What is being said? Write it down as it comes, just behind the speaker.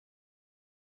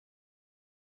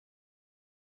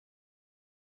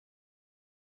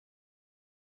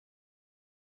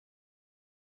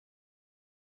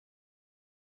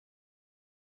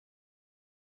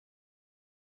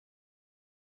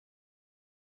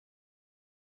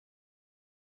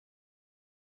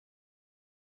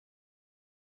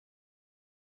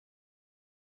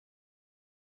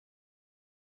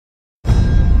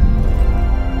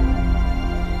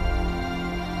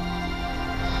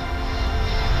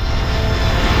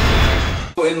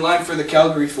In line for the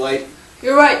Calgary flight.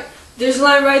 You're right. There's a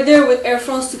line right there with Air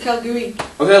France to Calgary.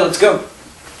 Okay, let's go.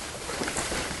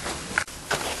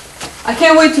 I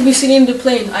can't wait to be sitting in the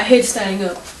plane. I hate standing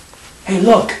up. Hey,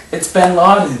 look, it's Bin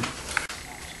Laden.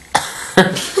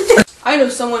 I know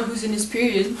someone who's in his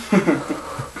period.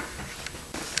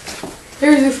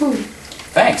 Here's your food.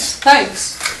 Thanks.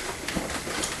 Thanks.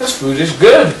 This food is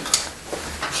good.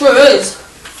 Sure is.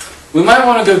 We might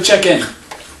want to go check in.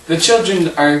 The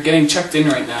children are getting checked in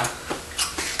right now.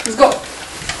 Let's go.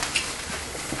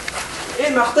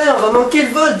 Hey Martin, on va manquer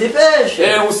le vol, dépêche!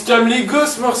 Eh, on se calme les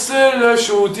gosses, Marcel, je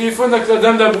suis au téléphone avec la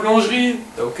dame de la boulangerie.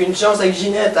 T'as aucune chance avec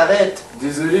Ginette, arrête!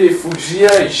 Désolé, il faut que j'y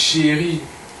aille, chérie.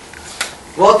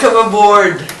 Welcome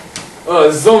aboard!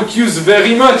 Oh, thank you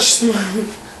very much.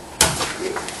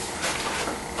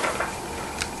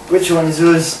 Which one is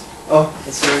yours? Oh,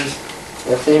 it's yours.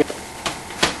 Merci.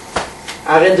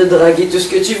 Arrête de draguer tout ce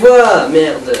que tu vois,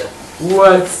 merde!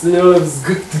 What's love's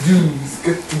got to do? It's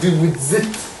got to do with it.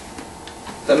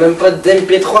 T'as même pas de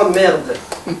MP3, merde!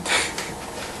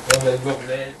 Oh, mais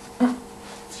bordel.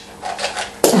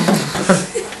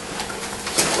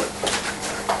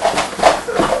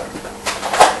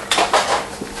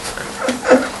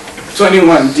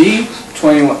 21D,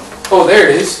 21. Oh, there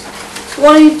it is.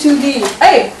 22D.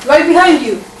 Hey, right behind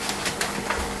you.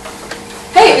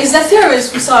 Hey, it's that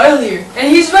terrorist we saw earlier, and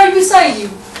he's right beside you.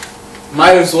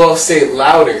 Might as well say it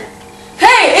louder.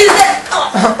 Hey, is that...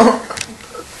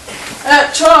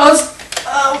 Charles,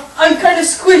 I'm kind of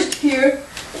squished here.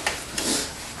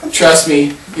 Trust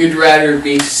me, you'd rather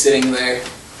be sitting there.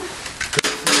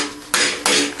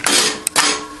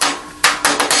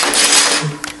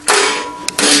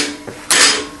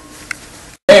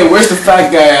 Hey, where's the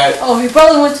fat guy at? Oh, he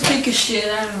probably went to take a shit,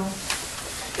 I don't know.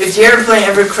 If the airplane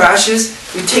ever crashes,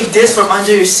 you take this from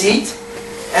under your seat,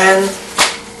 and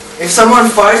if someone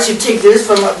farts, you take this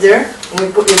from up there, and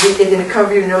you're gonna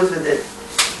cover your nose with it.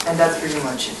 And that's pretty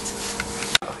much it.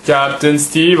 Captain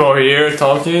Steve over here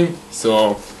talking.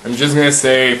 So, I'm just gonna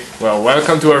say, well,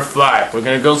 welcome to our flight. We're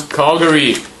gonna go to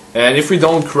Calgary. And if we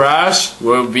don't crash,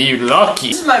 we'll be lucky.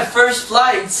 This is my first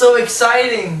flight, it's so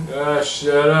exciting!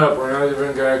 Shut up. We're not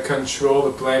even gonna control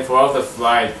the plane for all the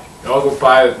flight.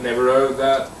 Autopilot, never heard of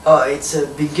that? Oh, it's a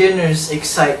beginner's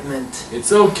excitement.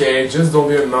 It's okay, just don't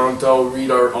be a mental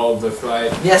reader all the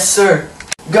flight. Yes, sir.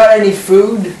 Got any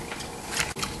food?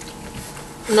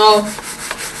 No.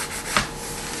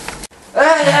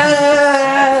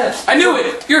 I knew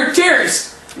it! You're a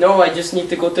terrorist! No, I just need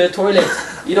to go to the toilet.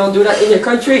 You don't do that in your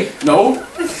country. No?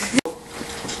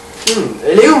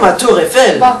 Elle est où ma tour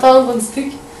Eiffel? Va attendre un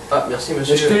stick. Ah, merci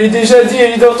monsieur. Je te l'ai déjà dit,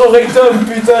 elle est dans ton rectum,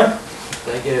 putain!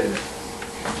 Ta gueule.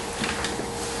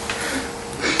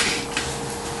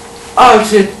 Ah,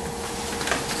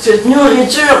 cette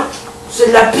nourriture, c'est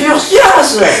de la pure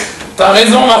science! T'as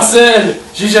raison Marcel!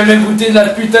 J'ai jamais goûté de la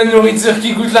putain de nourriture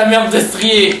qui goûte la merde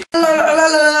d'estrier!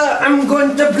 I'm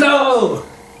going to blow!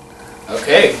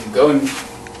 Okay, go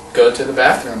to the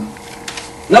bathroom.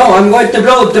 No, I'm going to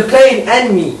blow the plane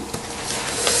and me.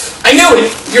 I knew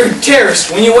it! You're a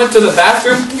terrorist. When you went to the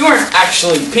bathroom, you weren't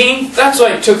actually peeing. That's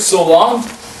why it took so long.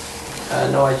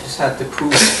 No, I just had to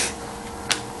poop.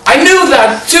 I knew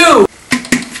that too!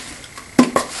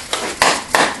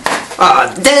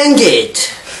 Ah, dang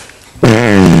it!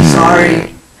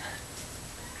 Sorry.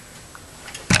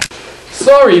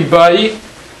 Sorry, buddy.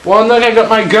 Well, look, I got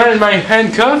my gun and my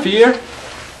handcuff here.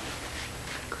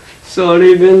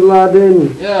 Sorry, Bin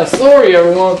Laden. Yeah, sorry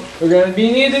everyone. We're gonna be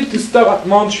needed to stop at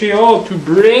Montreal to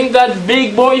bring that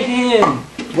big boy in.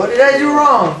 What did I do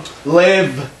wrong?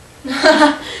 Live.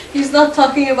 He's not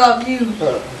talking about you.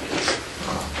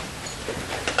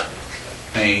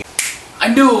 Hey. I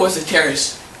knew it was a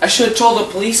terrorist. I should have told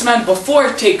the policeman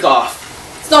before takeoff.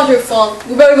 It's not your fault.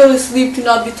 You better go to sleep to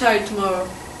not be tired tomorrow.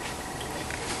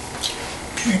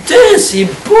 Putain, c'est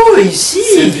beau ici!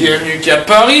 C'est bien mieux qu'à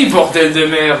Paris, bordel de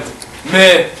merde.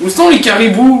 Mais, où sont les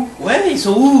caribous? Ouais, ils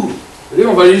sont où? Allez,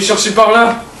 on va aller les chercher par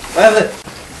là. Ouais.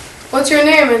 What's your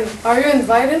name and are you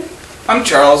invited? I'm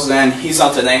Charles and he's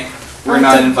Antonin. We're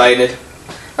not invited.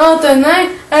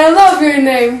 Antonin, I love your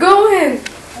name. Go in.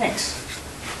 Thanks.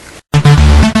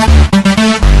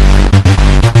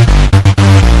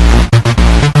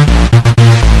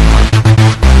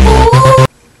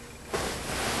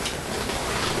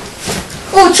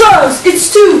 Oh, Charles,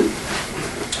 it's 2.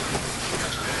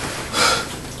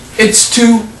 It's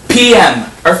 2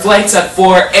 p.m. Our flight's at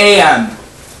 4 a.m.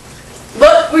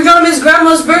 But we're gonna miss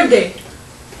Grandma's birthday.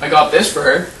 I got this for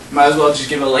her. Might as well just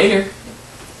give it later.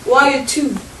 Why at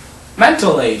 2?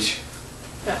 Mental age.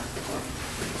 Yeah.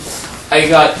 I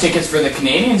got tickets for the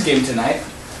Canadians game tonight.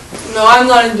 No, I'm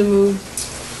not in the mood.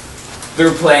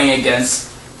 they're playing against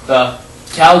the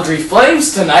Calgary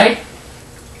Flames tonight.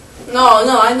 No,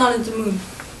 I'm not in the mood.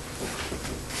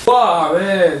 Wow,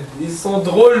 man, ils sont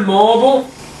drôlement bons.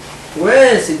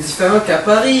 Ouais, c'est différent qu'à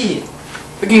Paris.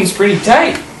 The game's pretty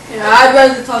tight. Yeah, I'd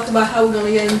rather talk about how we're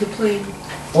gonna get in the plane.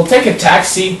 We'll take a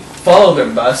taxi, follow their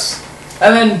bus,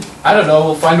 and then, I don't know,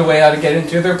 we'll find a way how to get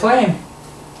into their plane.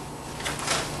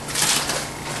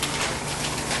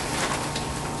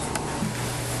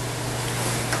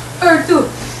 Or two.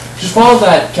 Just follow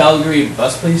that Calgary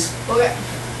bus, please. Okay.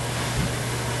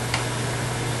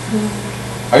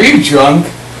 Are you drunk?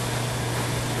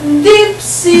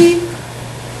 Dipsy.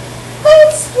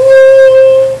 Let's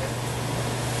sleep.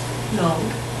 No.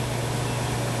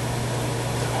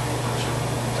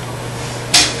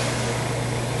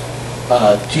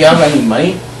 Do you have any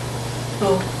money?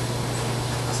 No.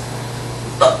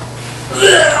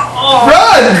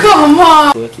 Run! Come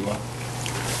on.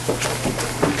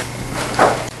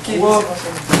 Whoa.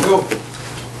 Go.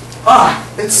 Ah,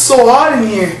 it's so hot in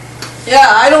here. Yeah,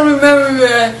 I don't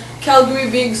remember Calgary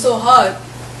being so hot.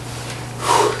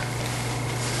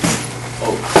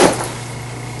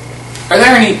 Are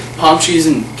there any palm trees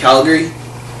in Calgary?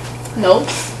 No.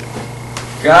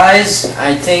 Guys,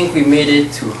 I think we made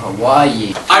it to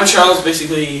Hawaii. I'm Charles,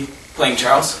 basically playing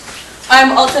Charles.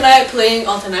 I'm Antonin playing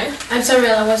Antonin. I'm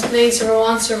Samuel, I was playing Server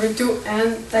 1, Server 2,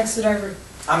 and taxi driver.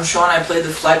 I'm Xuan, I played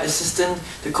the flight assistant,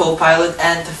 the co-pilot,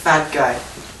 and the fat guy.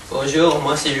 Bonjour,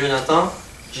 moi c'est Jonathan.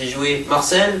 J'ai joué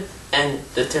Marcel and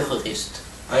the terrorist.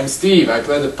 I'm Steve. I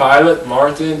play the pilot,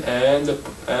 Martin, and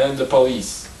the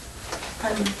police.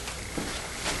 Pardon.